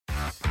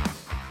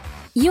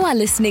You are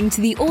listening to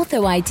the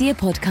Ortho Idea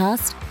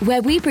podcast,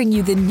 where we bring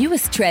you the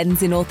newest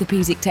trends in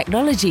orthopedic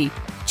technology.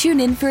 Tune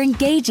in for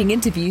engaging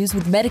interviews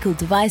with medical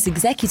device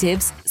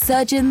executives,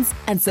 surgeons,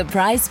 and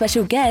surprise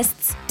special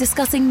guests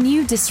discussing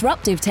new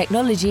disruptive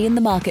technology in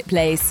the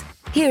marketplace.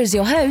 Here is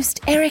your host,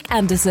 Eric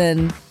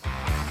Anderson.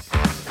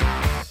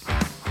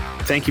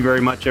 Thank you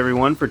very much,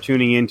 everyone, for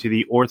tuning in to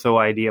the Ortho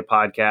Idea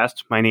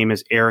podcast. My name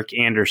is Eric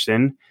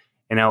Anderson,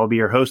 and I will be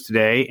your host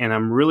today. And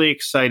I'm really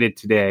excited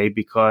today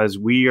because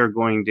we are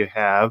going to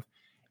have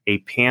a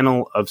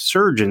panel of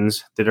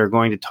surgeons that are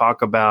going to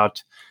talk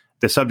about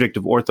the subject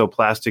of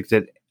orthoplastic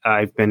that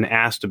I've been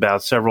asked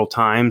about several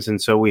times.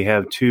 And so we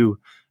have two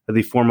of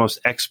the foremost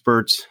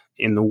experts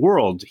in the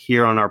world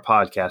here on our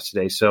podcast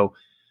today. So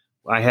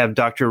I have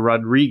Dr.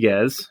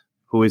 Rodriguez,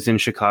 who is in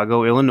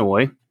Chicago,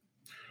 Illinois,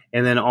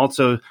 and then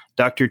also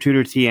Dr.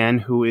 Tudor Tien,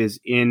 who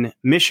is in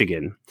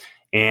Michigan.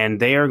 And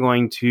they are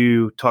going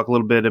to talk a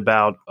little bit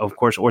about, of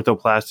course,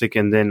 orthoplastic,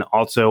 and then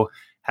also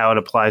how it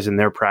applies in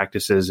their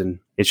practices. And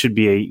it should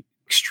be an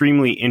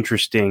extremely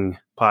interesting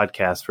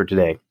podcast for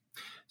today.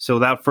 So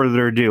without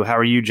further ado, how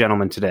are you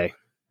gentlemen today?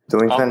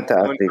 Doing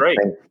fantastic. Doing great.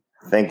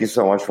 Thank you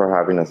so much for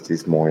having us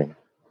this morning.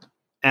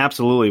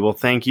 Absolutely. Well,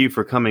 thank you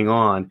for coming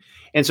on.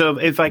 And so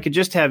if I could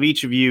just have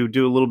each of you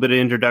do a little bit of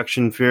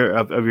introduction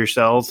of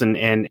yourselves and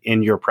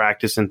in your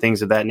practice and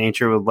things of that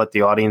nature, we'll let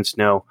the audience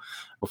know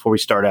before we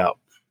start out.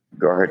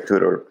 Go ahead,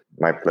 Tudor.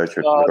 My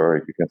pleasure,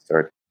 Tudor. You can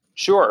start.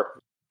 Sure.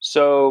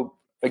 So,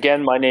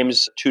 again, my name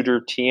is Tudor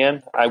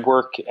Tien. I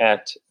work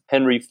at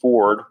Henry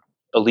Ford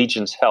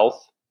Allegiance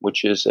Health,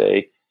 which is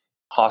a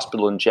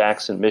hospital in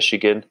Jackson,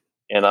 Michigan,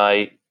 and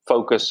I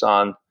focus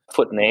on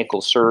foot and ankle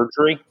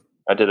surgery.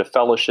 I did a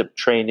fellowship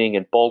training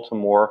in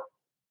Baltimore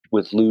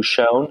with Lou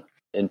Schoen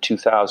in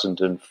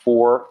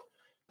 2004,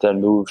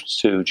 then moved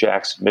to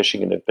Jackson,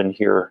 Michigan. I've been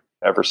here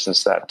ever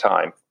since that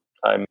time.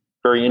 I'm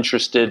very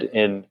interested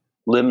in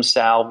limb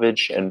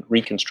salvage and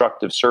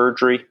reconstructive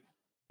surgery,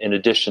 in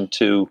addition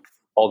to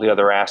all the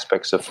other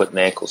aspects of foot and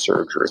ankle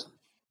surgery,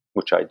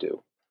 which I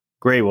do.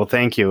 Great. Well,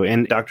 thank you.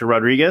 And Dr.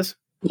 Rodriguez?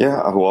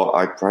 Yeah, well,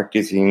 I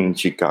practice in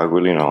Chicago,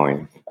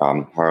 Illinois.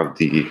 I'm part of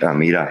the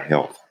Amira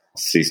Health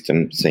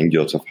System, St.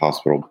 Joseph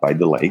Hospital by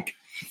the Lake.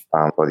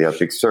 I'm a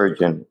pediatric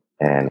surgeon,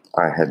 and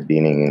I had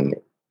been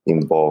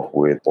involved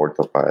with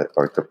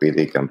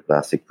orthopedic and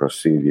plastic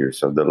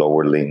procedures of the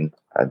lower limb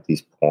at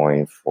this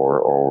point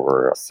for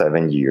over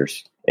 7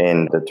 years.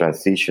 And the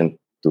transition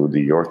to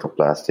the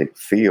orthoplastic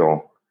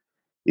field,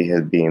 it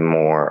has been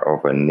more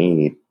of a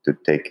need to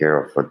take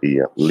care of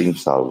the limb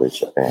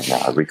salvage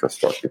and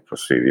reconstructive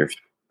procedures.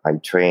 I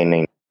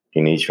trained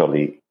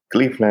initially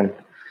Cleveland,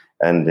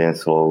 and then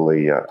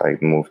slowly I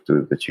moved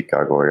to the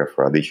Chicago area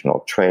for additional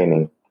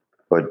training.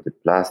 But the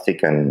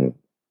plastic and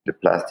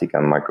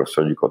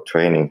microsurgical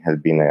training has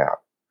been a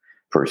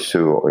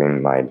pursuit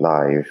in my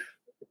life,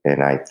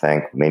 and I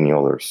thank many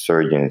other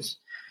surgeons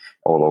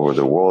all over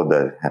the world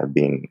that have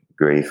been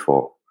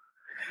grateful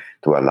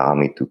to allow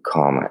me to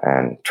come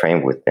and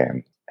train with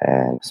them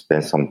and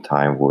spend some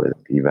time with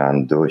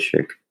Ivan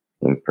Dushik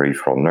in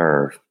peripheral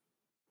nerve.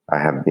 I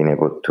have been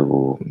able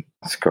to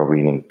scrub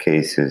in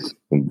cases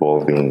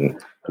involving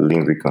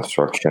limb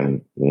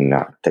reconstruction in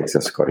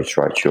Texas Scottish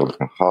Rite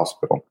Children's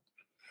Hospital.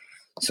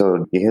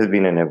 So it has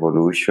been an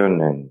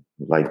evolution, and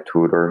like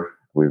Tudor,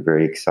 we're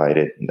very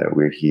excited that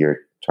we're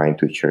here trying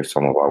to share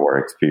some of our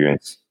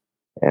experience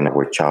and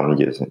our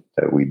challenges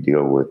that we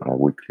deal with on a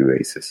weekly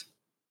basis.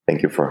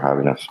 Thank you for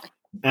having us.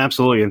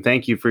 Absolutely. And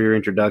thank you for your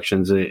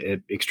introductions.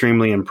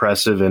 Extremely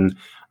impressive. And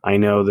I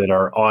know that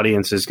our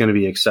audience is going to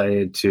be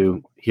excited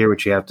to hear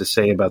what you have to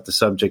say about the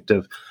subject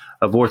of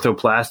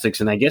orthoplastics.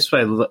 And I guess,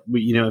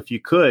 if you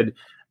could,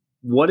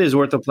 what is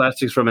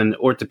orthoplastics from an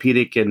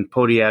orthopedic and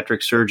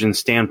podiatric surgeon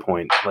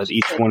standpoint? Let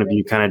each one of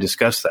you kind of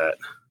discuss that.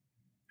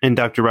 And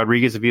Dr.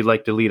 Rodriguez, if you'd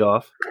like to lead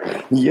off.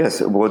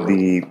 Yes, well,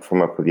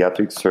 from a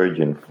pediatric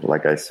surgeon,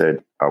 like I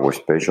said, our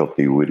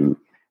specialty,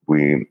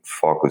 we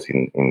focus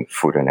in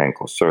foot and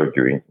ankle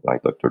surgery,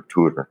 like Dr.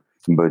 Tudor.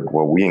 But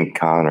what we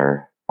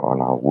encounter on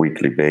a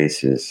weekly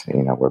basis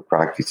in our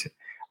practice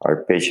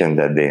are patients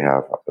that they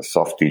have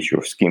soft tissue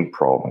or skin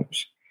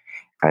problems.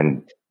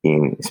 And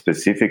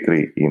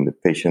specifically in the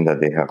patient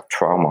that they have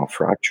trauma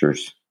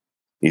fractures,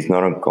 it's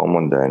not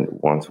uncommon that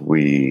once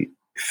we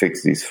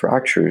fix these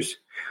fractures,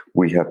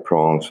 we have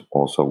problems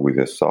also with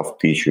the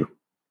soft tissue.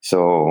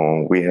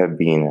 So we have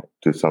been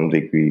to some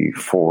degree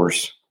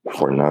forced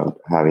for not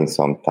having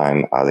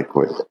sometimes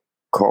adequate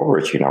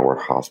coverage in our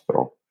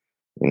hospital,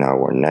 in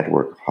our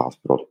network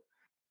hospital,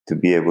 to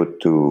be able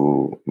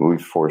to, we're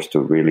forced to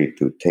really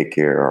to take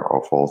care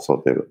of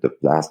also the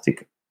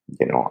plastic,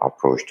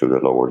 approach to the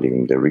lower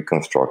limb, the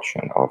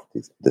reconstruction of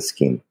the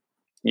skin.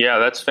 Yeah,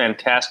 that's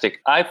fantastic.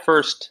 I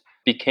first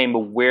became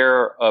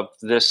aware of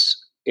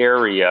this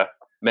area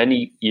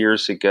many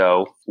years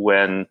ago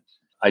when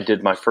I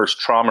did my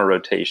first trauma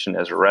rotation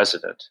as a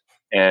resident.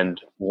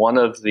 And one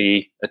of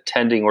the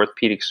attending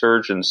orthopedic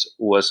surgeons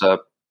was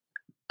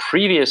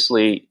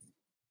previously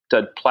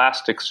did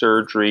plastic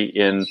surgery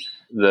in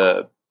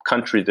the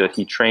country that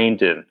he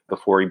trained in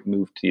before he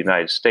moved to the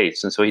United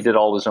States. And so he did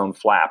all his own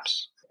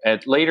flaps.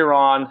 And later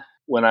on,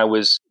 when I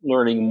was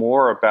learning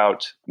more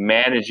about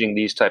managing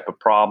these type of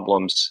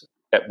problems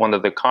at one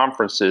of the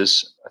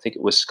conferences, I think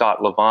it was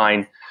Scott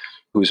Levine,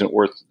 who's an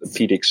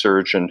orthopedic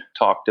surgeon,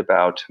 talked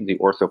about the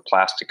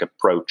orthoplastic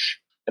approach.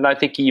 And I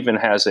think he even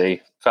has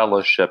a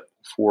fellowship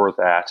for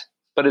that.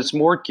 But it's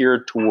more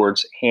geared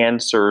towards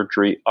hand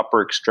surgery,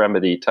 upper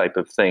extremity type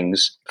of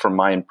things, from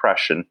my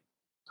impression.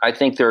 I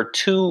think there are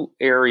two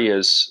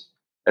areas,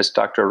 as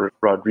Dr.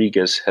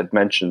 Rodriguez had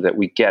mentioned, that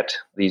we get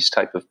these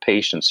type of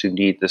patients who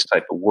need this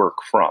type of work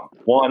from.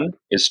 One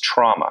is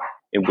trauma,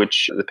 in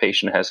which the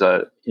patient has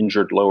an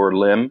injured lower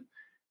limb,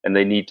 and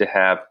they need to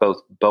have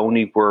both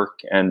bony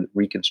work and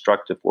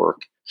reconstructive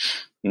work.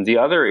 And the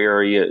other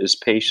area is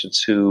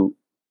patients who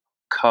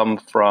come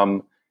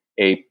from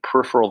a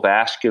peripheral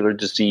vascular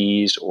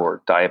disease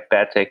or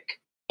diabetic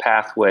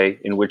pathway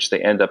in which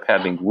they end up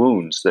having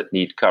wounds that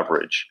need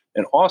coverage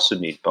and also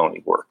need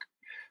bony work.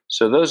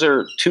 So those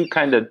are two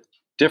kind of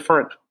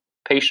different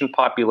patient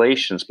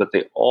populations, but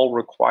they all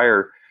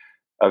require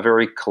a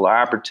very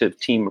collaborative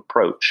team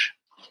approach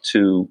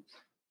to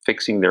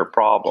fixing their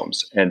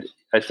problems. And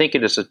I think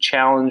it is a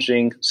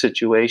challenging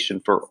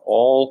situation for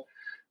all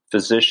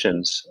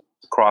physicians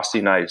across the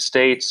United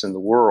States and the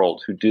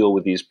world who deal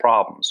with these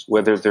problems,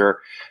 whether they're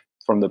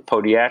from the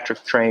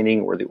podiatric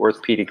training or the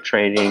orthopedic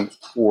training,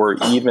 or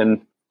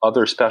even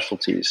other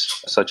specialties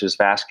such as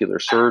vascular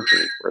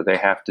surgery, where they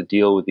have to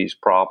deal with these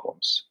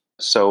problems.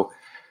 So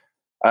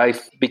I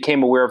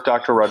became aware of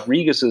Dr.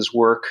 Rodriguez's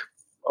work,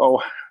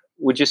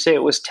 would you say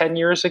it was 10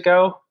 years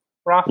ago,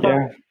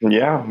 Rafa?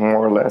 Yeah, more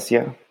or less,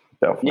 yeah.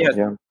 Definitely,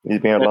 yeah.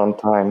 It's been a long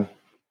time.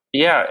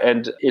 Yeah,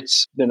 and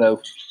it's been a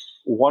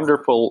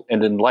wonderful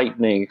and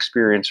enlightening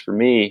experience for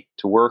me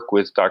to work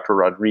with Dr.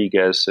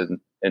 Rodriguez and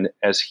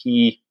as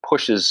he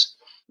pushes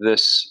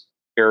this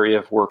area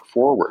of work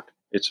forward.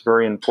 It's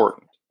very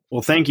important.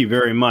 Well, thank you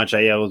very much.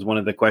 That was one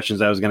of the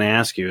questions I was going to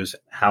ask you is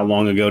how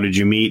long ago did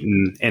you meet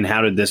and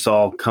how did this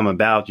all come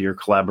about, your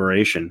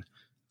collaboration?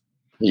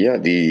 Yeah,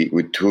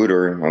 with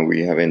Tudor,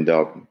 we have ended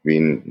up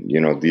being,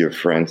 dear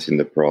friends in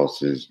the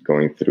process,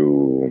 going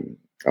through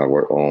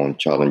our own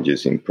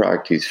challenges in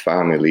practice,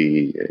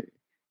 family,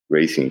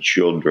 raising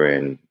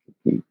children,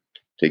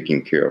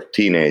 taking care of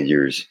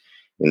teenagers,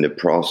 in the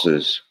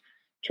process,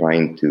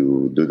 trying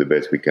to do the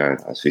best we can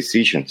as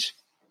physicians.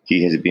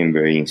 He has been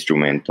very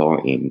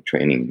instrumental in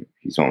training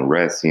his own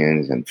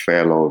residents and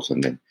fellows,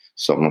 and then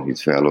some of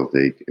his fellows,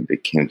 they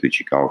came to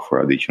Chicago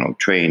for additional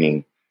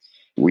training.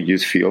 We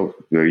just feel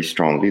very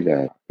strongly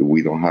that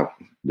we don't have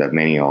that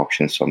many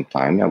options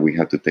sometimes, and we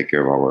have to take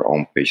care of our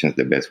own patients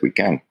the best we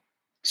can.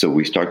 So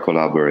we start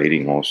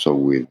collaborating also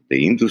with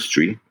the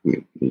industry,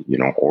 with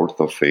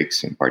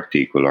Orthofix in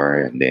particular,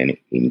 and then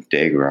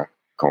Integra,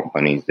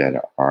 companies that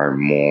are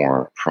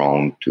more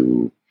prone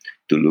to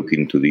look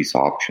into these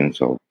options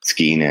of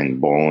skin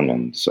and bone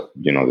and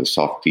the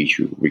soft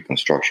tissue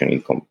reconstruction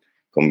in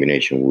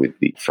combination with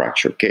the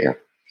fracture care.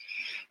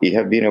 It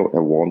has been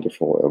a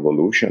wonderful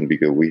evolution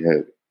because we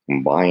have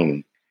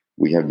combined,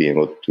 we have been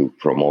able to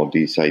promote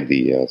these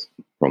ideas,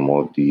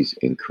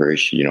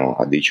 encourage,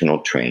 additional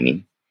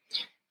training.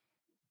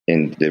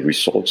 And the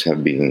results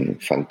have been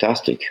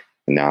fantastic.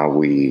 Now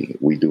we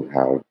do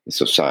have a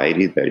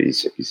society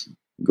that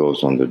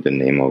goes under the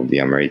name of the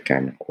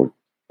American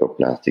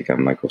Orthoplastic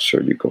and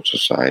Microsurgical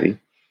Society.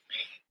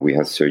 We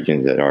have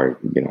surgeons that are,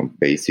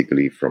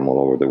 basically from all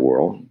over the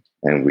world.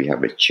 And we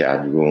have a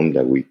chat room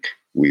that we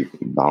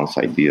bounce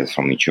ideas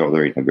from each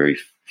other in a very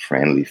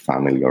friendly,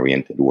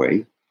 family-oriented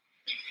way.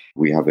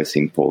 We have a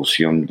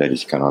symposium that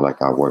is kind of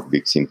like our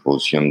big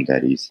symposium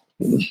that is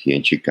here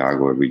in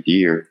Chicago every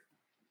year,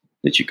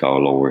 the Chicago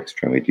Lower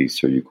Extremity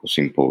Surgical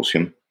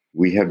Symposium.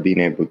 We have been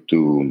able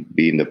to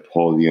be in the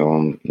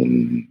podium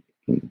in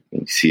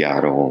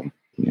Seattle,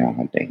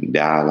 in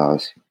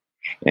Dallas,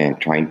 and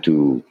trying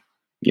to,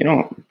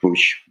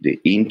 push the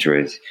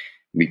interest,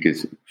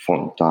 because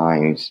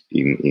sometimes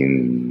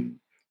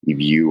if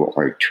you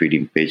are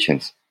treating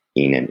patients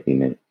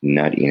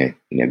not in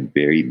a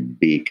very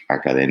big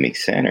academic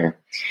center,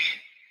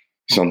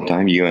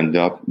 sometimes you end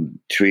up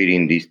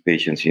treating these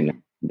patients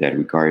that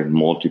require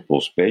multiple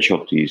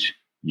specialties.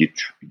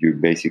 You're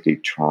basically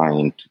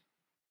trying to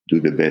do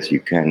the best you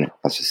can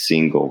as a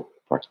single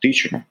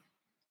practitioner.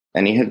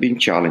 And it has been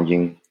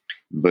challenging,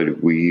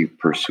 but we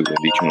pursue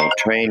additional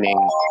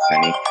training,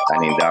 and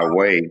in that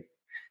way,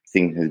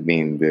 things have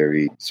been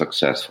very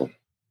successful.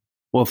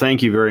 Well,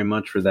 thank you very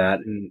much for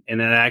that. And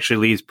that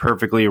actually leads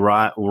perfectly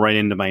right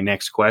into my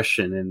next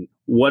question. And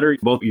what are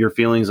both your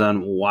feelings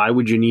on why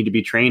would you need to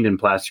be trained in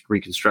plastic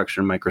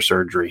reconstruction and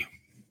microsurgery?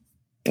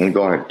 And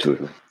go ahead,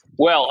 Tudor.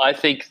 Well, I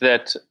think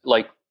that,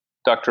 like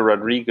Dr.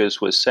 Rodriguez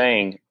was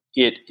saying,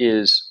 it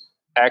is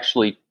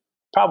actually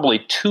probably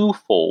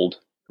twofold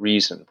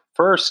reason.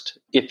 First,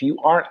 if you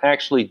aren't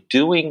actually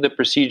doing the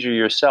procedure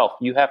yourself,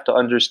 you have to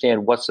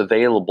understand what's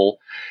available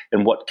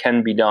and what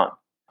can be done,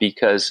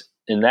 because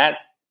in that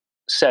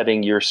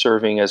setting, you're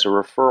serving as a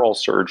referral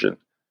surgeon.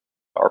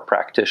 our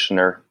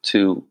practitioner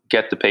to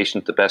get the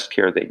patient the best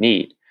care they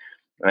need.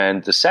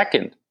 And the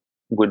second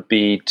would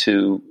be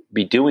to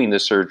be doing the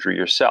surgery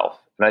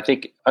yourself. And I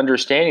think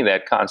understanding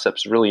that concept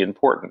is really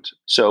important.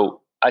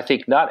 So I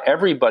think not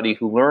everybody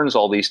who learns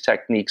all these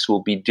techniques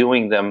will be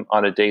doing them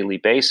on a daily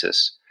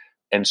basis.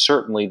 And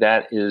certainly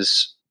that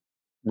is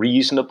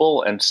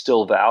reasonable and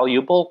still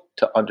valuable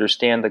to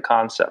understand the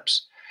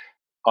concepts.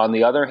 On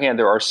the other hand,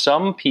 there are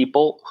some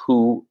people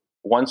who,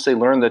 once they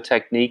learn the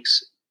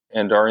techniques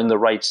and are in the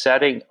right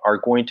setting, are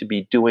going to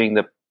be doing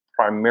the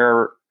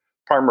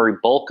primary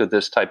bulk of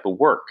this type of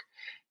work.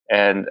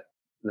 And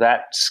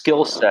that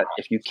skill set,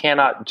 if you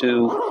cannot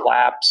do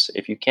flaps,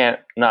 if you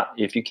can't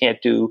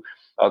do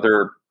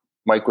other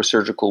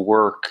microsurgical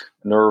work,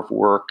 nerve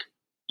work,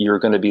 you're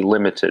going to be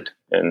limited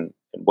in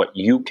what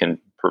you can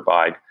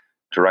provide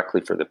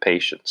directly for the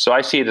patient. So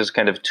I see it as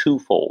kind of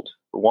twofold.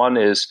 One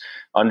is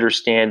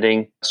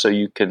understanding so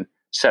you can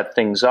set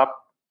things up,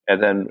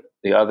 and then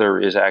the other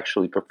is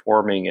actually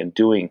performing and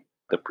doing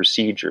the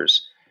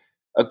procedures.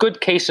 A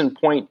good case in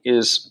point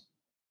is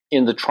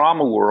in the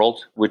trauma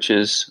world, which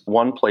is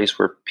one place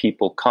where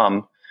people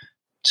come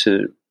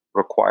to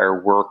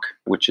require work,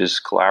 which is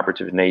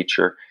collaborative in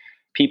nature.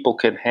 People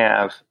can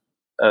have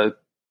a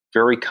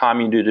very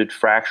comminuted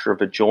fracture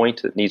of a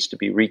joint that needs to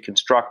be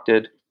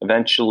reconstructed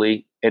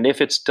eventually. And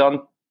if it's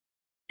done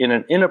in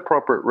an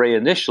inappropriate way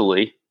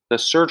initially, the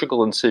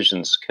surgical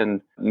incisions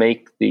can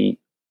make the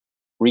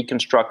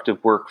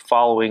reconstructive work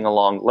following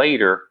along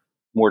later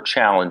more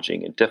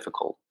challenging and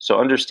difficult. So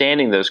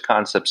understanding those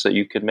concepts so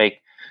you can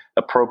make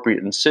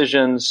appropriate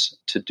incisions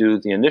to do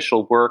the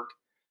initial work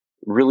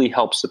really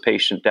helps the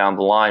patient down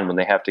the line when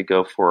they have to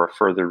go for a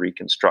further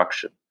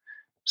reconstruction.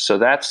 So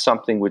that's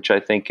something which I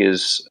think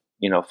is,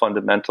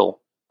 fundamental.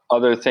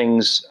 Other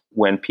things,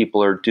 when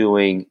people are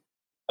doing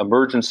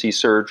emergency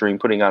surgery and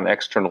putting on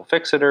external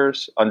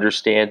fixators,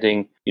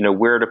 understanding,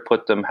 where to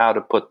put them, how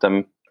to put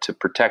them to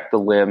protect the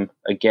limb.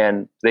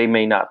 Again, they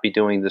may not be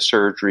doing the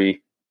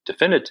surgery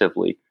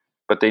definitively,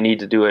 but they need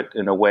to do it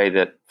in a way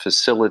that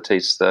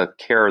facilitates the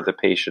care of the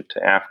patient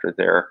after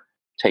they're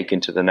taken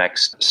to the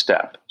next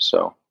step.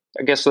 So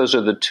I guess those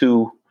are the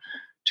two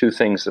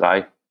things that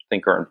I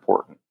think are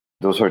important.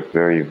 Those are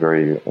very,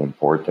 very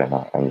important.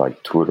 And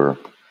like Tudor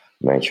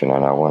mentioned,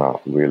 and I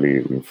want to really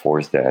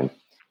reinforce that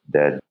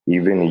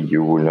even if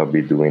you will not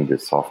be doing the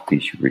soft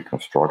tissue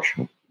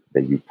reconstruction,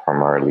 that you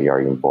primarily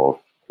are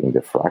involved in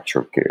the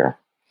fracture care,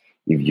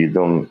 if you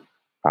don't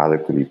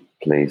adequately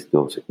place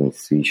those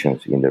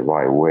incisions in the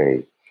right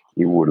way,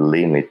 it would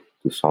limit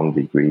to some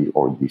degree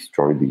or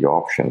destroy the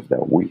options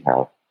that we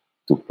have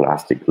to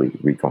plastically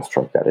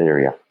reconstruct that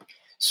area.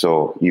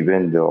 So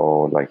even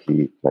though, like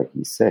he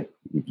said,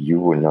 if you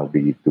will not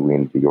be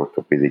doing the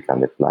orthopedic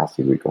and the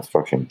plastic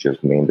reconstruction,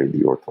 just mainly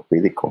the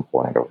orthopedic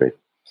component of it,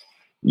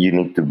 you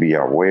need to be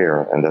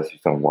aware, and that's the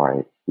reason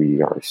why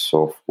we are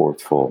so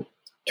forceful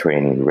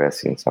training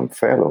residents and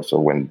fellows. So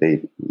when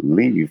they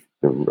leave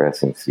the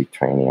residency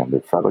training and the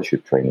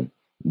fellowship training,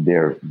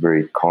 they're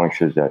very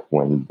conscious that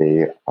when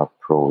they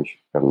approach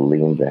a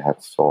limb that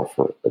has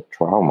suffered a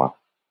trauma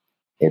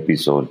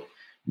episode,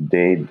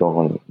 they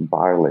don't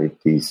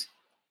violate these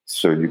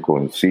surgical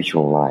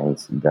incision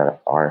lines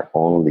that are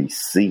only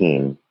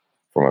seen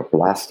from a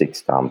plastic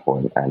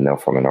standpoint and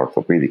not from an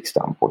orthopedic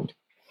standpoint.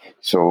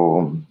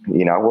 So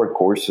in our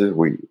courses,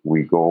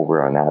 we go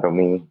over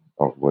anatomy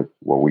of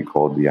what we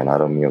call the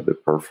anatomy of the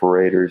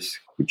perforators,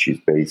 which is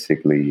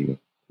basically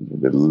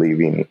the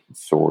living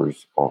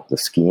source of the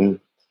skin,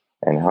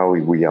 and how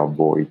we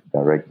avoid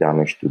direct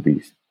damage to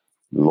these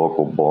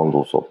local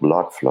bundles of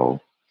blood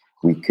flow.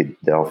 We could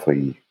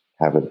definitely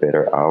have a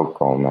better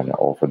outcome and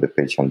offer the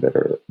patient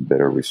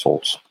better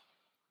results.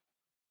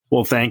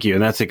 Well, thank you.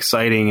 And that's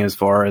exciting as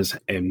far as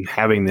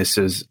having this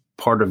as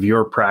part of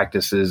your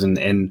practices.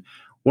 And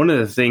one of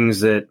the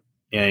things that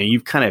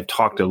you've kind of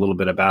talked a little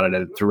bit about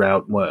it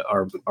throughout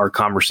our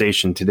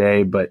conversation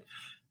today, but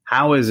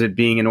how is it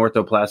being an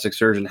orthoplastic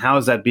surgeon? How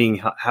has that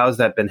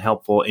been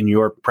helpful in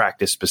your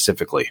practice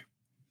specifically?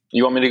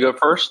 You want me to go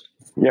first?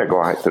 Yeah,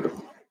 go ahead.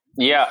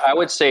 Yeah, I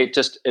would say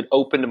it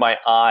opened my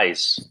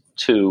eyes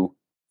to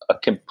a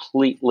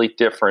completely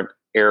different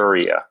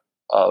area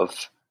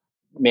of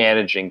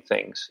managing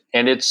things.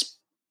 And it's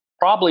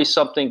probably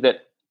something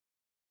that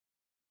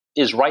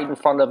is right in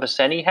front of us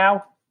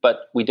anyhow,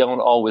 but we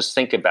don't always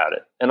think about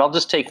it. And I'll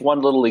just take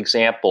one little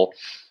example.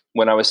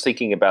 When I was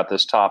thinking about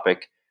this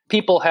topic,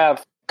 people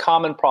have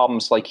common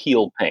problems like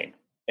heel pain.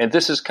 And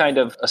this is kind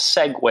of a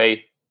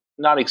segue,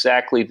 not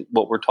exactly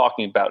what we're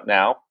talking about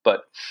now,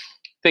 but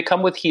they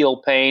come with heel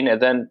pain,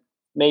 and then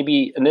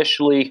maybe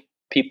initially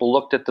people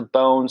looked at the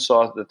bone,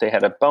 saw that they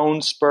had a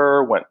bone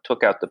spur,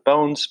 took out the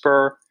bone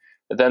spur,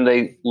 and then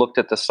they looked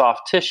at the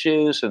soft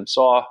tissues and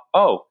saw,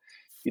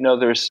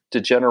 there's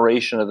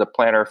degeneration of the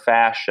plantar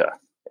fascia,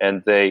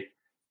 and they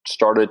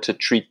started to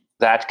treat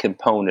that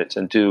component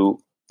and do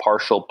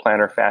partial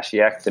plantar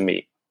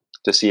fasciectomy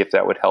to see if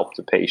that would help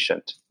the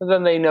patient. And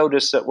then they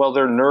noticed that,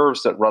 there are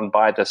nerves that run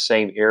by the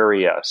same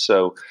area,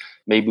 so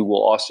maybe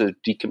we'll also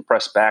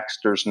decompress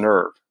Baxter's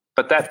nerve.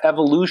 But that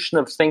evolution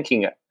of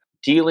thinking,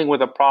 dealing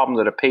with a problem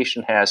that a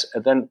patient has,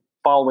 and then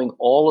following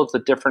all of the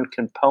different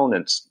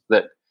components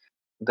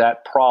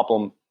that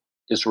problem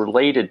is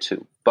related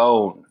to,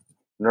 bone,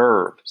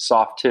 nerve,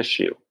 soft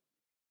tissue,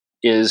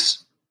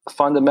 is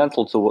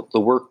fundamental to the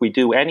work we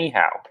do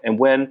anyhow. And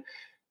when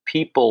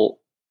people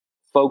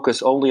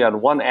focus only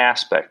on one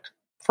aspect,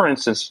 for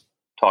instance,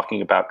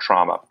 talking about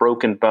trauma,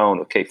 broken bone,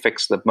 okay,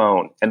 fix the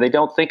bone, and they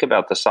don't think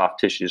about the soft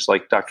tissues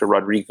like Dr.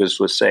 Rodriguez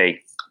was saying,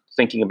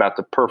 thinking about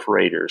the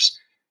perforators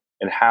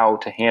and how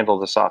to handle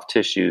the soft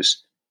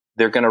tissues,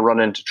 they're going to run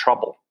into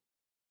trouble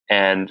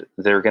and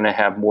they're going to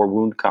have more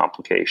wound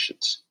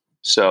complications.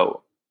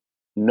 So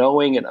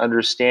knowing and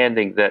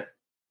understanding that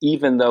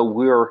even though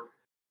we're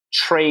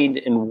trained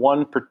in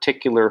one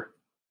particular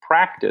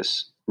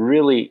practice,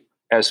 really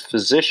as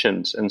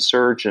physicians and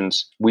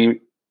surgeons,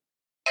 we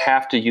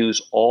have to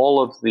use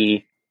all of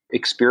the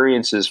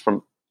experiences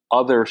from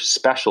other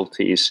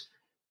specialties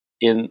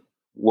in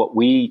what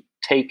we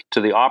take to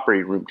the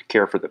operating room to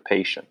care for the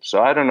patient.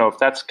 So I don't know if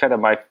that's kind of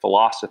my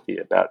philosophy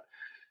about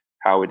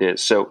how it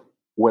is. So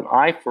when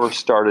I first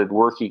started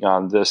working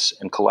on this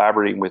and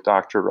collaborating with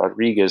Dr.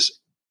 Rodriguez,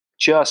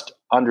 just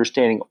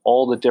understanding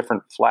all the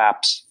different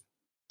flaps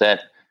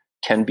that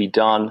can be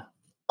done,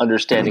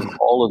 understanding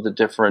all of the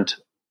different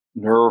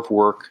nerve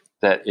work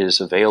that is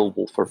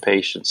available for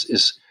patients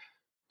is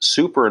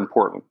super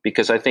important,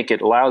 because I think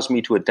it allows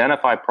me to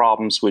identify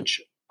problems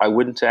which I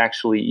wouldn't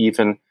actually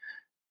even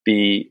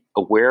be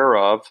aware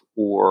of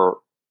or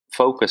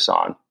focus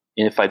on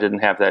if I didn't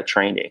have that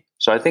training.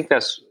 So I think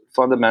that's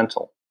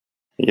fundamental.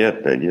 Yeah,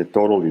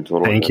 totally.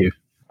 Thank you.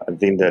 I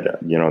think that,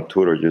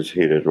 Tudor just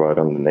hit it right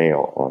on the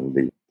nail on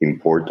the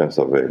importance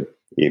of it.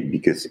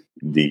 Because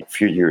a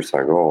few years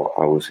ago,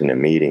 I was in a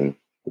meeting,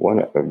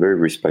 a very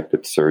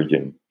respected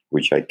surgeon,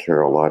 which I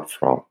care a lot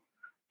from,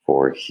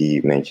 for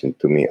he mentioned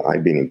to me,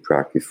 I've been in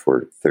practice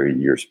for 30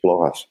 years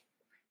plus,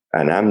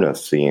 and I'm not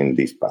seeing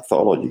this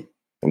pathology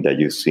that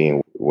you're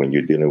seeing when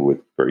you're dealing with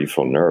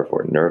peripheral nerve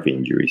or nerve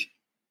injuries.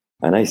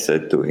 And I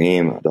said to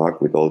him,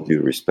 Doc, with all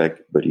due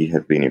respect, but he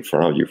has been in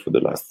front of you for the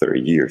last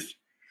 30 years.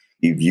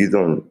 If you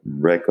don't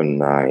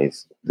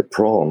recognize the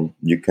problem,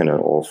 you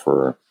cannot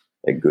offer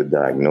a good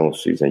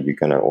diagnosis and you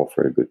cannot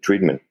offer a good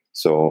treatment.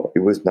 So it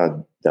was not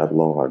that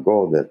long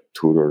ago that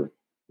Tudor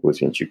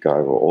was in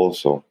Chicago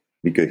also,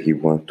 because he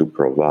wanted to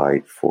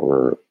provide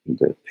for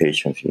the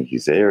patients in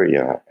his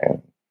area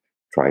and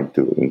trying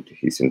to into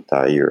his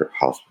entire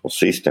hospital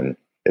system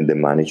and the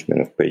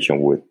management of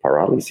patients with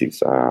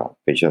paralysis,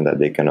 patients that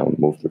they cannot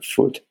move their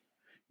foot,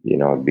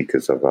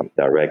 because of a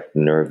direct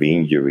nerve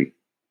injury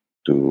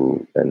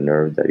to a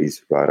nerve that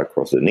is right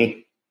across the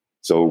knee.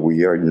 So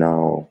we are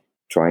now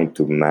trying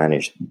to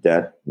manage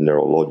that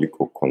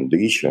neurological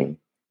condition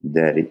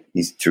that it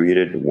is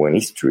treated when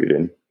it's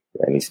treated,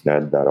 and it's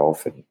not that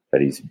often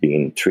that it's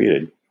being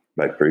treated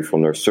by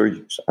peripheral nerve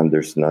surgeons. And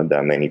there's not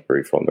that many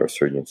peripheral nerve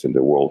surgeons in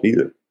the world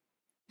either.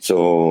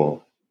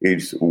 So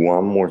it's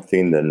one more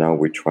thing that now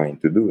we're trying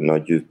to do,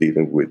 not just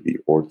dealing with the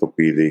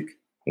orthopedic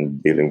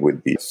and dealing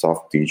with the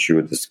soft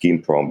tissue, the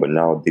skin problem, but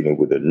now dealing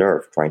with the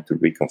nerve, trying to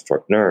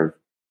reconstruct nerve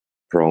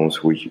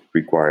problems, which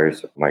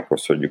requires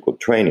microsurgical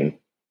training.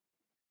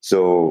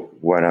 So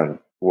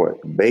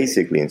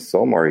basically, in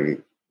summary,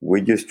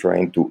 we're just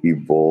trying to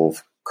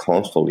evolve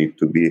constantly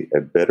to be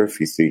a better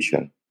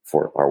physician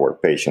for our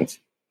patients.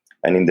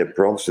 And in the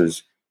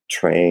process,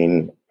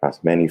 train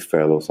as many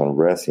fellows and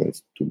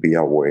residents to be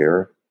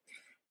aware.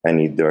 And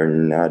if they're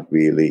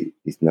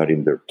it's not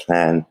in their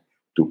plan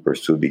to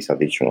pursue this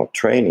additional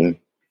training,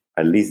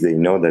 at least they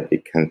know that they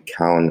can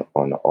count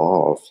on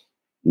us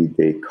if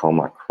they come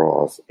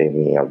across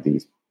any of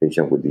these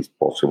patients with these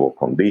possible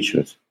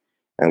conditions.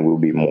 And we'll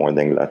be more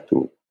than glad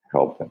to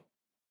help them.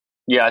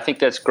 Yeah, I think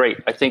that's great.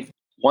 I think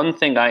one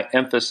thing I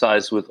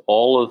emphasize with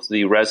all of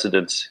the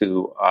residents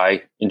who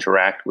I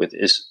interact with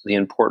is the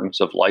importance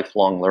of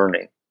lifelong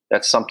learning.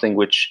 That's something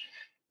which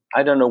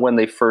I don't know when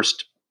they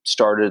first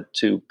started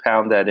to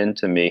pound that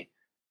into me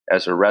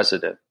as a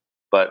resident,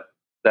 but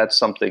that's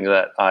something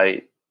that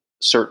I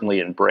certainly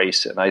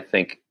embrace. And I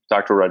think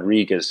Dr.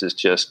 Rodriguez is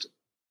just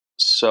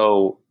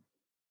so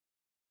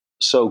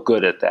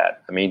good at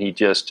that. I mean, he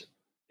just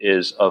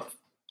is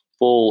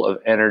full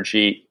of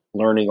energy,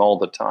 learning all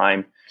the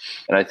time.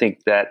 And I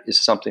think that is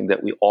something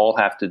that we all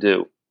have to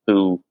do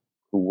who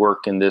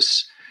work in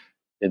this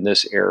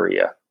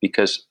area,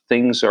 because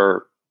things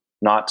are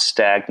not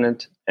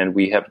stagnant and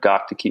we have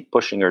got to keep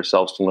pushing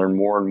ourselves to learn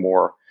more and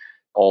more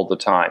all the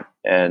time.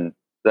 And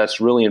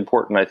that's really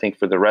important, I think,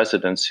 for the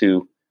residents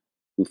who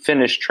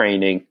finish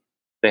training.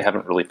 They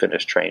haven't really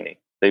finished training.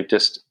 They've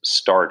just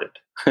started.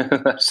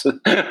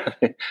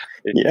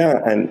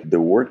 Yeah, and the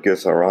word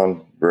goes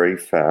around very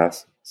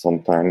fast.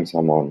 Sometimes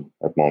among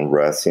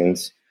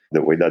residents,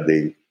 the way that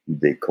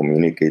they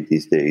communicate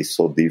these days is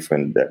so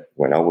different than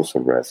when I was a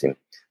resident.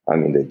 I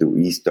mean, they do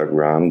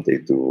Instagram, they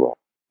do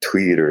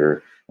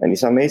Twitter, and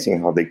it's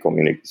amazing how they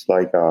communicate. It's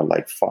like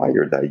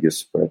fire that just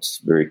spreads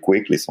very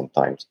quickly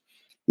sometimes.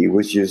 It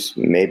was just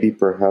maybe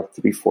perhaps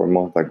 3-4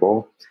 months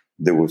ago,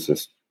 there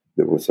was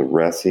there was a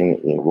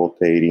resin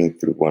rotating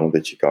through one of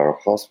the Chicago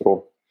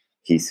hospitals.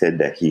 He said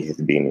that he has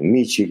been in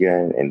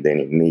Michigan, and then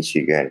in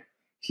Michigan,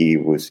 he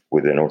was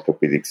with an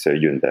orthopedic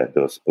surgeon that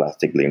does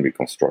plastic limb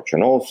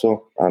reconstruction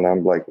also. And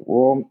I'm like,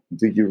 well,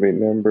 do you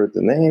remember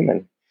the name?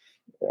 And,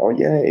 oh,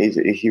 yeah,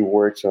 he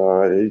works,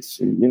 I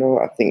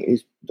think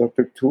it's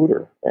Dr.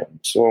 Tudor. And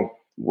so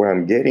what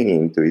I'm getting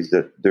into is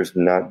that there's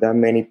not that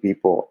many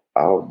people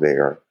out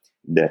there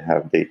that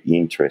have the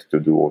interest to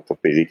do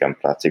orthopedic and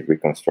plastic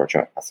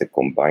reconstruction as a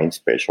combined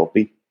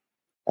specialty.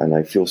 And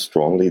I feel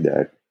strongly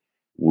that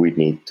we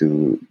need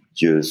to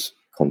just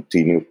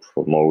continue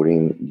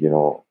promoting,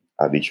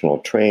 additional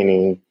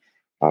training.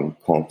 I'm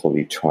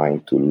constantly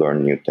trying to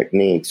learn new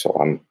techniques. So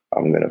I'm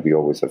going to be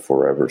always a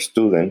forever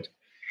student.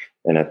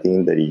 And I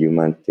think that you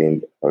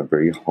maintain a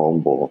very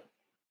humble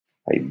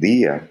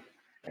idea,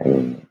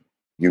 and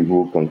you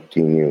will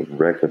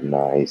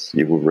recognize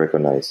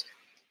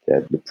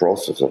that the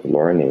process of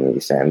learning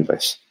is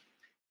endless,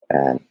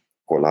 and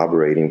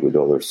collaborating with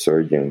other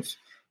surgeons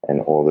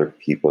and other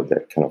people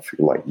that kind of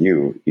feel like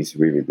you is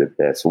really the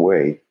best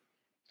way,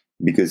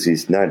 because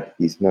it's not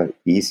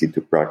easy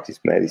to practice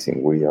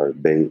medicine. We are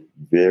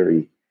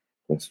very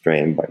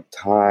constrained by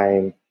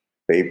time,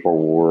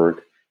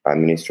 paperwork,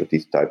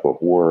 administrative type of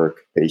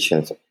work.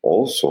 Patients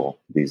also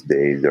these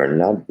days, they're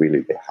not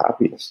really the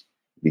happiest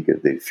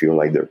because they feel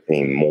like they're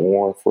paying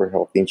more for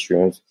health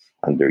insurance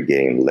and they're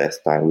getting less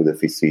time with the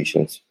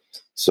physicians.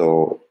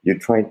 So you're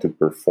trying to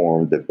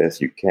perform the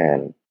best you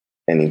can.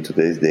 And in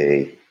today's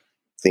day,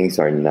 things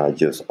are not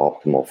just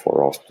optimal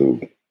for us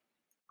to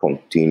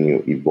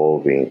continue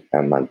evolving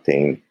and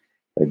maintain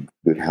a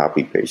good,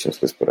 happy patients.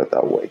 Let's put it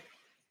that way.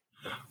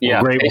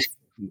 Yeah. Well, great.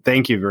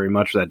 Thank you very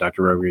much for that,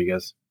 Dr.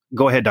 Rodriguez.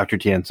 Go ahead, Dr.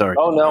 Tien. Sorry.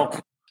 Oh, no.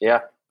 Yeah,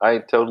 I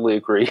totally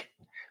agree.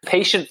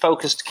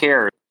 Patient-focused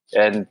care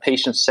and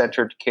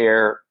patient-centered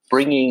care,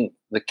 bringing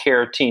the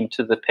care team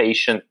to the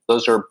patient,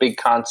 those are big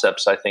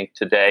concepts, I think,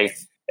 today,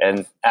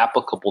 and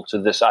applicable to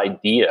this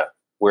idea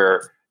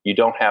where you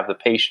don't have the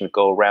patient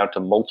go around to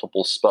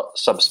multiple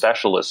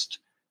subspecialists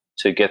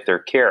to get their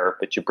care,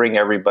 but you bring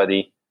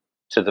everybody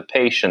to the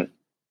patient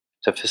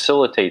to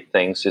facilitate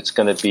things. It's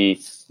going to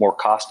be more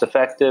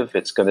cost-effective.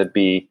 It's going to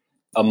be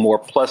a more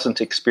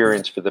pleasant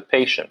experience for the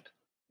patient.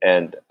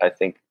 And I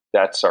think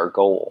that's our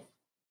goal.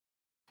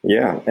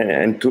 Yeah.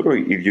 And Tudor,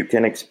 if you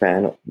can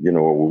expand, we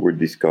were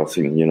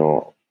discussing,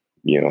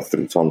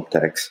 through some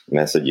text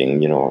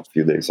messaging, a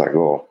few days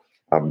ago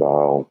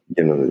about,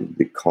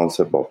 the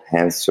concept of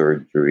hand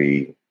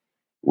surgery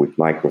with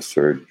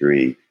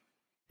microsurgery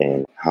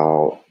and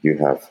how you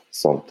have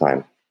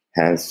sometimes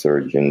hand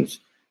surgeons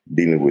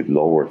dealing with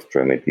lower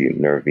extremity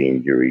nerve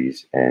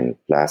injuries and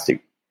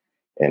plastic,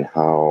 and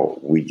how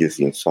we just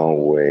in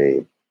some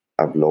way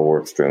have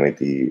lower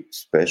extremity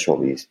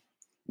specialists.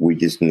 We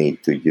just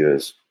need to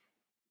just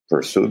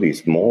pursue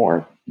this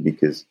more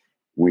because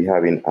we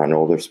have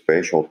another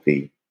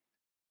specialty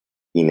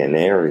in an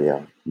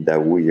area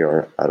that we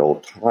are at all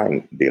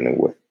time dealing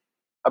with.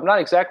 I'm not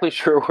exactly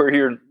sure where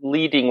you're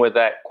leading with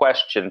that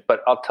question,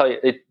 but I'll tell you,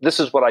 this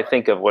is what I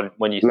think of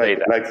when you say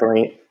that.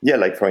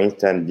 For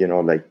instance,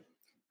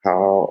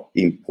 how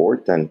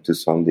important to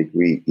some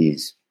degree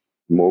is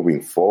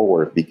moving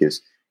forward,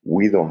 because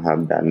we don't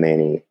have that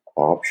many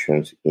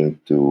options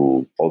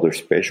into other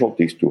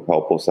specialties to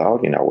help us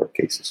out in our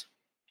cases.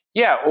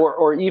 Yeah,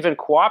 or even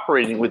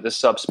cooperating with the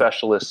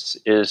subspecialists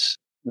is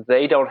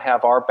they don't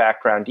have our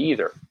background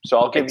either. So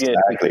I'll give you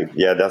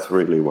Yeah, that's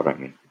really what I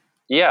mean.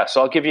 Yeah,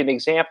 so I'll give you an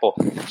example.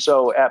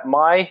 So at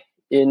my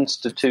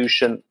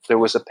institution, there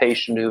was a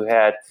patient who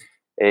had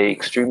an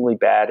extremely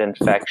bad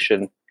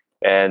infection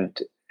and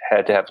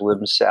had to have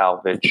limb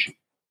salvage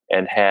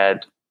and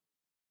had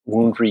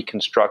wound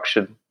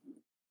reconstruction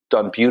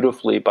done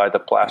beautifully by the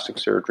plastic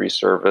surgery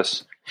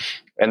service.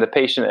 And the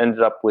patient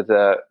ended up with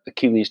an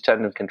Achilles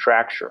tendon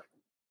contracture,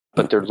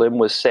 but their limb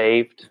was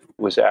saved.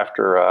 It was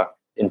after an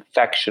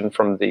infection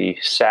from the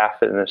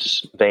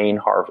saphenous vein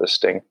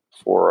harvesting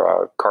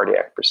for a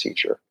cardiac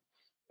procedure.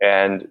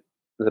 And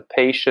the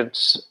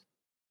patient's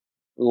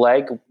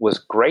leg was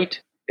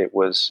great. It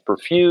was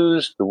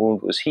perfused. The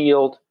wound was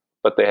healed,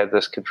 but they had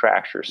this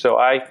contracture. So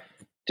I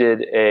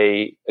did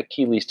a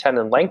Achilles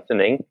tendon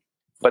lengthening,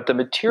 but the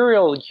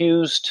material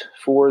used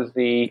for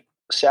the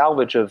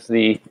salvage of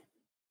the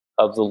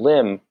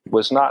limb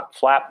was not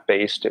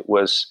flap-based. It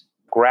was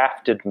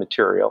grafted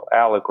material,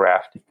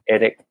 allograft,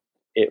 and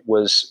it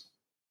was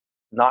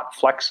not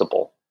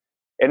flexible.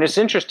 And it's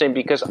interesting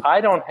because I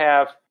don't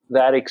have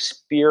that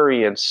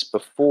experience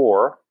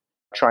before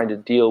trying to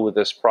deal with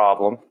this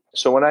problem.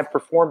 So when I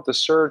performed the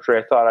surgery,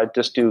 I thought I'd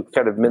just do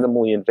kind of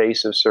minimally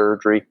invasive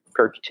surgery,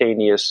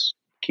 percutaneous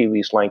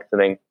Achilles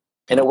lengthening,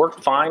 and it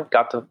worked fine.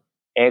 Got the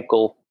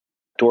ankle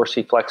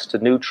dorsiflex to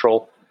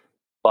neutral,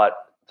 but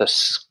the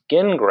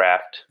skin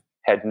graft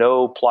had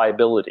no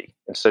pliability,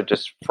 and so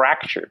just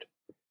fractured.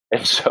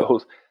 And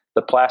so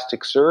the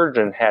plastic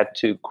surgeon had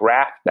to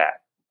graft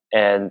that,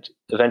 and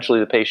eventually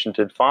the patient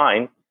did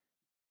fine.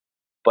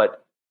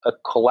 But a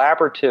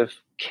collaborative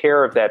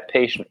care of that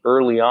patient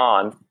early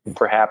on,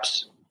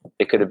 perhaps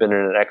It could have been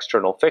an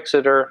external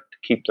fixator to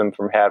keep them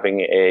from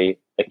having a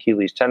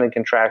Achilles tendon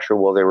contracture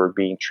while they were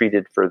being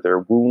treated for their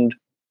wound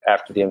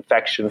after the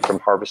infection from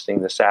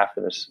harvesting the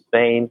saphenous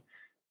vein.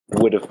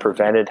 Would have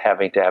prevented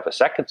having to have a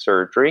second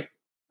surgery.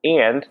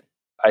 And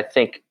I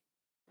think,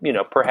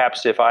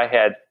 perhaps if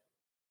I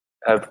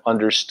have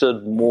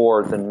understood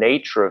more the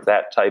nature of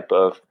that type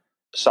of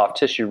soft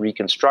tissue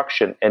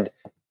reconstruction and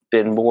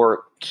been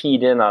more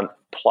keyed in on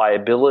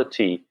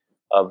pliability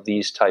of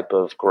these type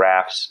of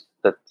grafts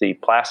that the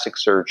plastic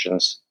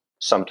surgeons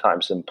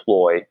sometimes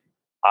employ,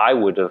 I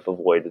would have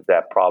avoided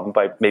that problem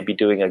by maybe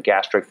doing a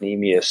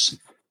gastrocnemius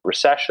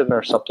recession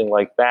or something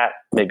like that,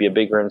 maybe a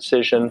bigger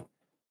incision,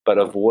 but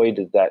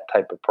avoided that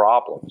type of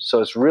problem.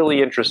 So it's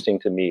really interesting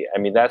to me. I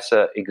mean, that's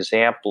an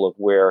example of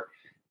where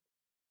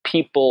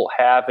people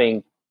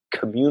having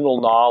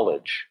communal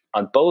knowledge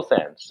on both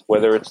ends,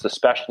 whether it's the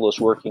specialist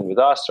working with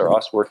us or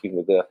us working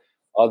with the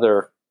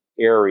other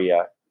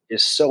area,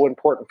 is so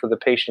important for the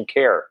patient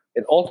care.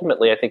 And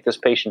ultimately, I think this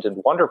patient did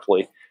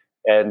wonderfully.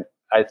 And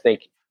I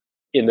think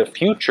in the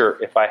future,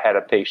 if I had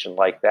a patient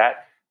like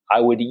that,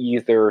 I would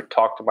either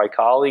talk to my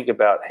colleague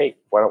about, hey,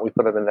 why don't we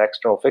put in an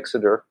external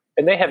fixator?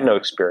 And they have no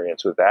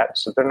experience with that,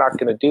 so they're not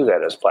going to do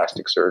that as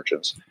plastic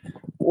surgeons.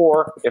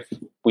 Or if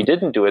we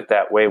didn't do it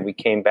that way, we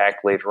came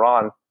back later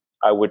on,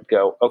 I would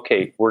go,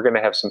 okay, we're going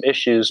to have some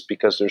issues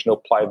because there's no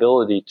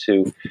pliability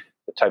to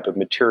the type of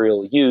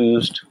material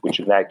used, which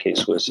in that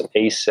case was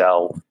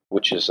ACell,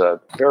 which is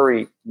a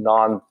very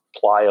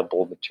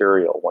non-pliable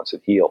material once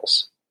it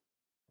heals.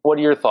 What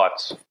are your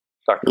thoughts,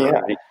 Dr.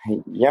 Kennedy?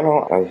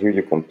 I hear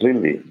you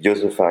completely.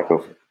 Just the fact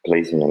of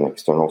placing an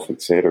external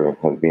fixator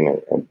has been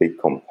a big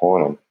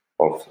component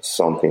of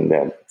something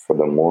that, for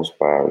the most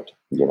part,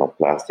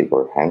 plastic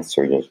or hand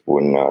surgeons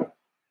would not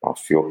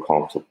feel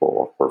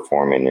comfortable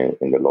performing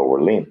in the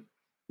lower limb,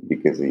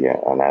 because the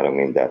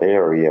anatomy in that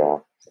area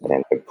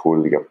and a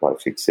poorly applied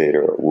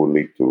fixator will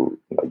lead to,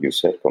 like you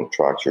said,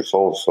 contractures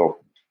also,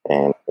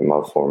 and the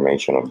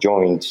malformation of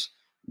joints,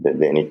 that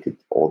then it could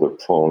other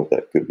problems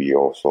that could be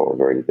also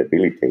very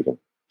debilitating.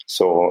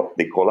 So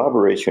the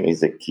collaboration is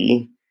the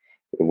key.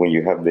 When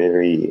you have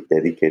very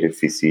dedicated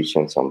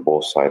physicians on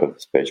both sides of the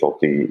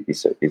specialty,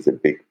 is a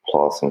big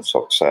plus and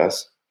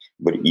success.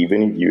 But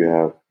even if you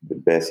have the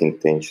best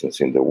intentions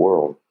in the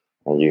world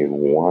and you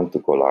want to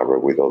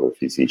collaborate with other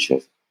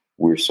physicians,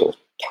 we're so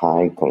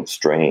time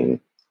constrained,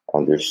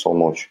 and there's so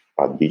much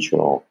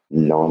additional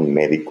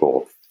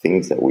non-medical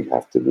things that we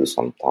have to do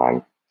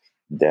sometimes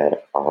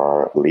that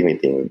are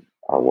limiting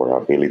our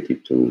ability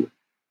to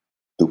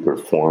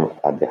perform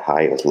at the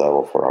highest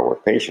level for our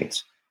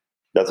patients.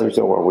 That's the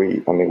reason why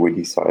we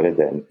decided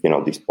that,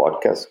 this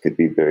podcast could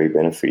be very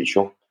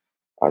beneficial.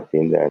 I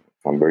think that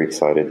I'm very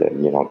excited that,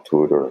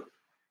 Tudor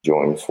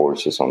joined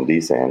forces on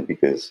this end,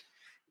 because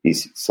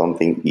it's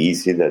something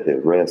easy that the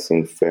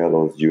resident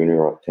fellows,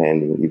 junior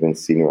attending, even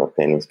senior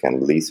attendings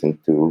can listen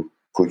to,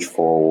 push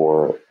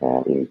forward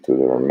into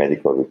their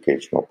medical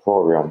educational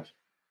programs,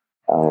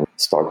 and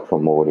start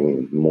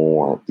promoting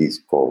more this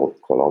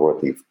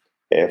collaborative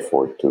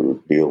effort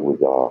to deal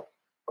with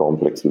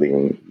complex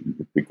limb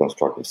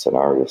reconstructive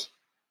scenarios.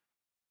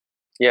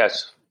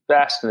 Yes,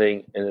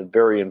 fascinating and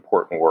very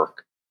important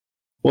work.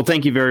 Well,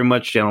 thank you very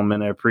much,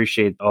 gentlemen. I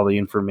appreciate all the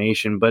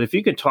information. But if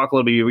you could talk a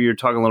little bit, you were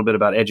talking a little bit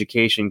about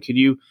education. Could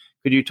you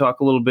talk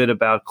a little bit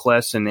about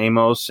CLES and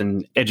AMOS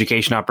and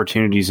education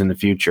opportunities in the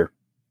future?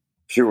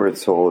 Sure.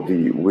 So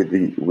with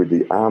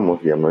the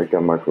AMOS, the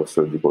American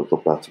Microsurgical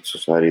Orthoplastic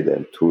Society,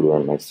 that Tudor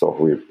and myself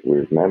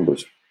we're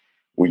members,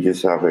 we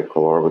just have a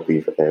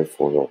collaborative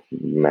effort of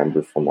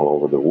members from all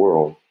over the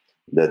world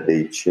that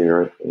they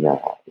share in a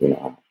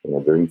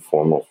very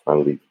informal,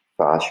 friendly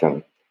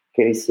fashion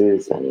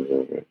cases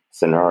and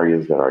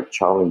scenarios that are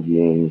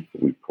challenging.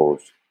 We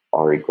post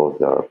articles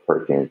that are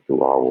pertinent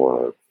to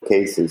our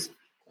cases.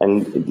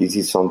 And this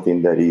is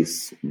something that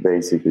is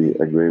basically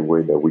a great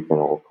way that we can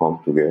all come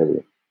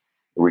together,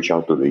 reach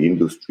out to the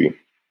industry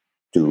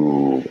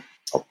to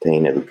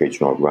obtain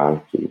educational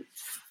grants, to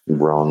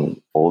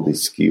run all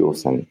these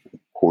skills and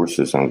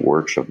courses and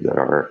workshops that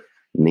are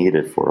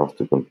needed for us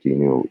to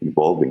continue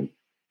evolving.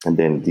 And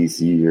then this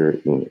year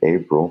in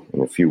April,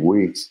 in a few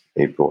weeks,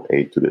 April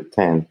 8th to the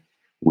 10th,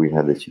 we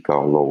had the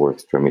Chicago Lower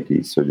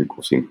Extremity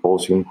Surgical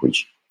Symposium,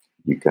 which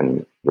you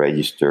can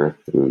register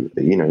through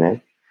the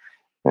internet.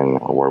 And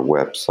our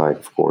website,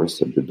 of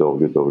course, at the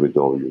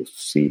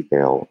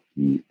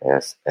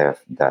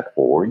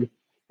www.clesf.org,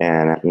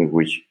 and in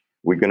which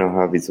we're going to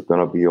have, it's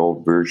going to be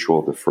all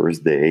virtual the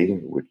first day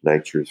with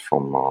lectures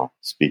from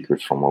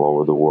speakers from all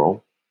over the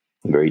world,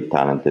 very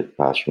talented,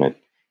 passionate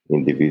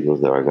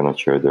individuals that are going to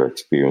share their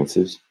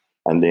experiences.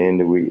 And then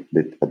the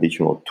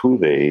additional 2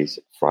 days,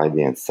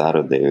 Friday and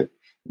Saturday,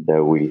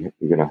 that we're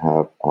going to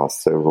have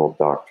several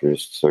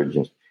doctors,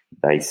 surgeons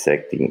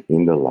dissecting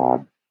in the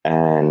lab,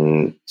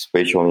 and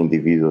special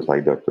individuals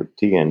like Dr.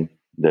 Tien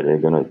that are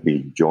going to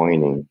be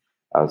joining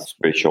as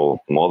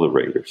special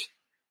moderators.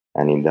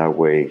 And in that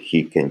way,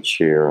 he can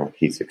share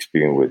his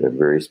experience with a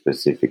very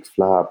specific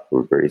flap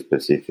or very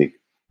specific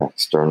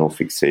external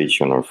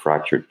fixation or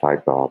fracture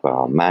type of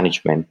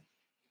management.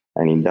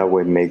 And in that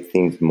way, make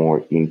things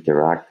more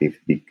interactive,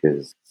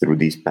 because through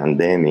this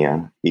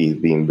pandemic,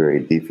 it's been very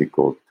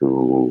difficult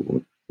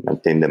to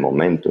maintain the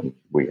momentum.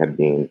 We have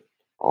been,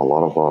 a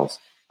lot of us,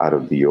 out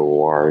of the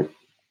OR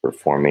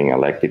performing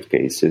elective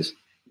cases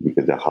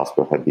because the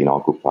hospital had been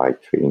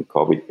occupied treating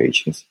COVID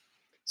patients.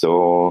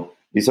 So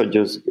these are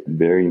just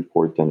very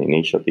important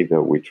initiatives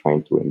that we're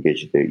trying to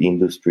engage the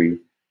industry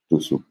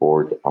to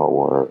support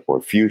our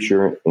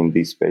future in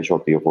this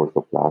specialty of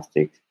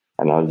orthoplastics.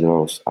 And I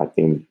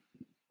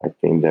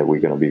think that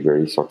we're going to be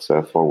very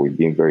successful. We've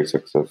been very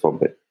successful,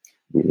 but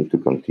we need to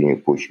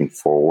continue pushing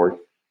forward.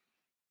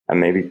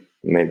 And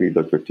maybe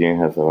Dr. Tien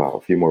has a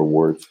few more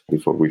words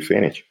before we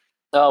finish.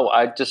 No,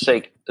 I'd just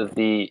say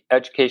the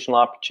educational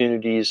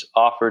opportunities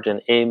offered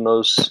in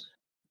AMOS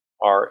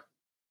are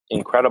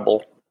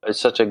incredible. It's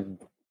such a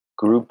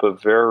group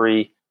of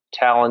very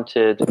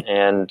talented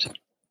and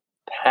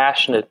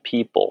passionate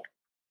people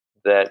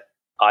that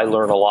I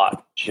learn a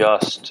lot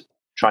just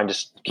trying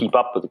to keep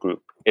up with the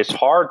group. It's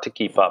hard to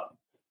keep up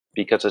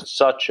because it's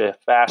such a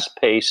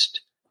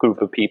fast-paced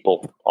group of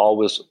people,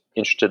 always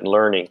interested in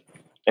learning.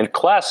 And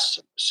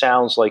CLES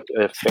sounds like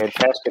a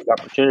fantastic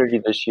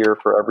opportunity this year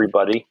for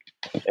everybody.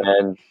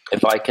 And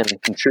if I can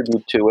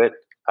contribute to it,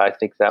 I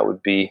think that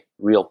would be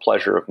real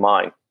pleasure of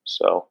mine.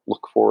 So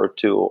look forward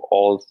to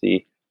all of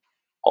the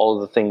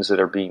things that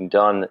are being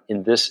done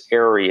in this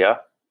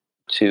area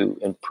to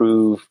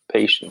improve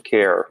patient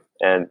care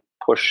and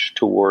push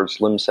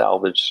towards limb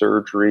salvage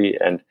surgery.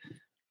 And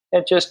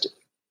just,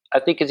 I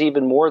think it's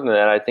even more than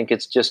that. I think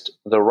it's just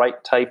the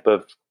right type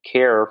of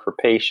care for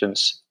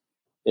patients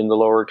in the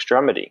lower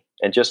extremity.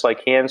 And just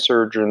like hand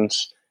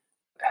surgeons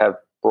have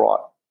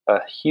brought a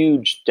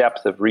huge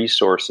depth of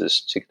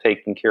resources to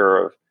taking care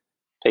of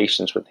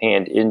patients with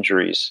hand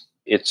injuries,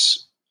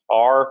 it's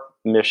our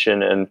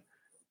mission and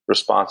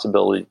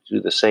responsibility to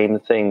do the same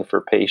thing for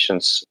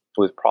patients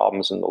with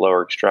problems in the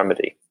lower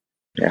extremity.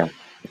 Yeah,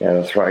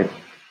 that's right.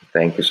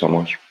 Thank you so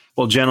much.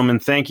 Well, gentlemen,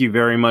 thank you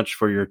very much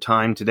for your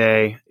time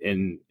today.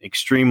 An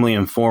extremely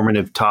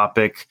informative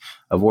topic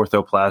of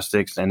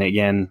orthoplastics. And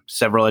again,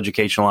 several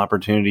educational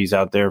opportunities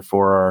out there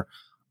for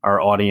our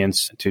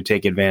audience to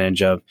take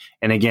advantage of.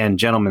 And again,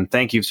 gentlemen,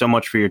 thank you so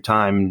much for your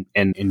time,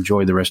 and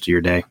enjoy the rest of your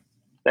day.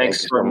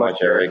 Thanks very much,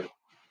 Eric.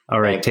 All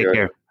right, take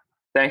care.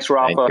 Thanks,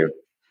 Rafa.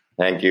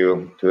 Thank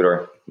you,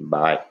 Tudor.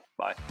 Bye.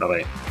 Bye.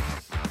 Bye-bye.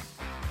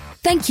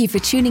 Thank you for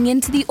tuning in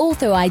to the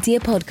Ortho Idea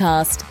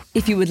podcast.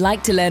 If you would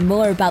like to learn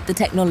more about the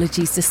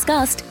technologies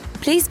discussed,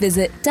 please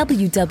visit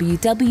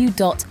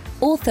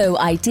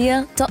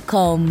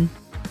www.orthoidea.com.